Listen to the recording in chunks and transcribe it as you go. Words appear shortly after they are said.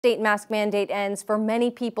State mask mandate ends for many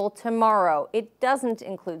people tomorrow. It doesn't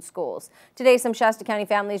include schools. Today, some Shasta County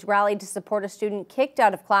families rallied to support a student kicked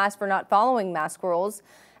out of class for not following mask rules.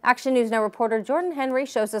 Action News Now reporter Jordan Henry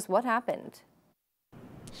shows us what happened.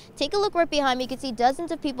 Take a look right behind me. You can see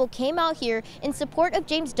dozens of people came out here in support of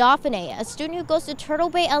James Dauphiné, a student who goes to Turtle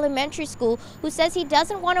Bay Elementary School who says he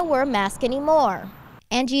doesn't want to wear a mask anymore.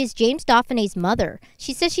 Angie is James Dauphiné's mother.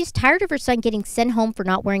 She says she's tired of her son getting sent home for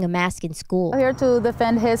not wearing a mask in school. Here to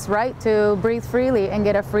defend his right to breathe freely and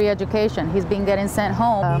get a free education. He's been getting sent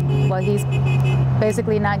home while he's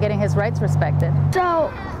basically not getting his rights respected. So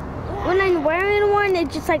when I'm wearing one,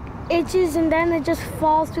 it just like itches and then it just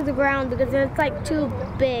falls to the ground because it's like too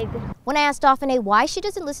big. When I asked Dauphiné why she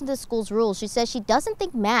doesn't listen to the school's rules, she says she doesn't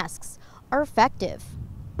think masks are effective.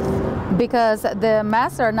 Because the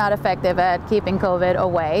masks are not effective at keeping COVID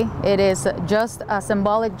away. It is just a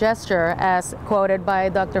symbolic gesture, as quoted by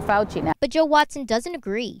Dr. Fauci now. But Joe Watson doesn't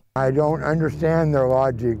agree. I don't understand their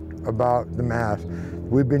logic about the mask.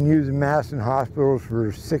 We've been using masks in hospitals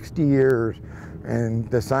for 60 years, and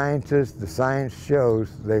the science shows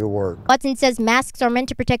they work. Watson says masks are meant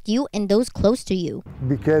to protect you and those close to you.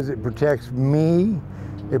 Because it protects me,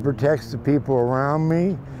 it protects the people around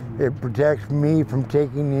me, it protects me from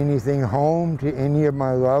taking anything home to any of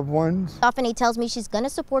my loved ones. Dauphiné tells me she's going to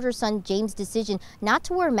support her son James' decision not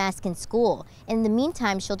to wear a mask in school. In the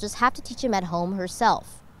meantime, she'll just have to teach him at home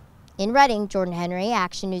herself. In Reading, Jordan Henry,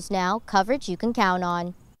 Action News Now, coverage you can count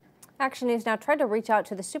on. Action News Now tried to reach out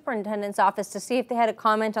to the superintendent's office to see if they had a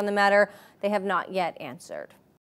comment on the matter. They have not yet answered.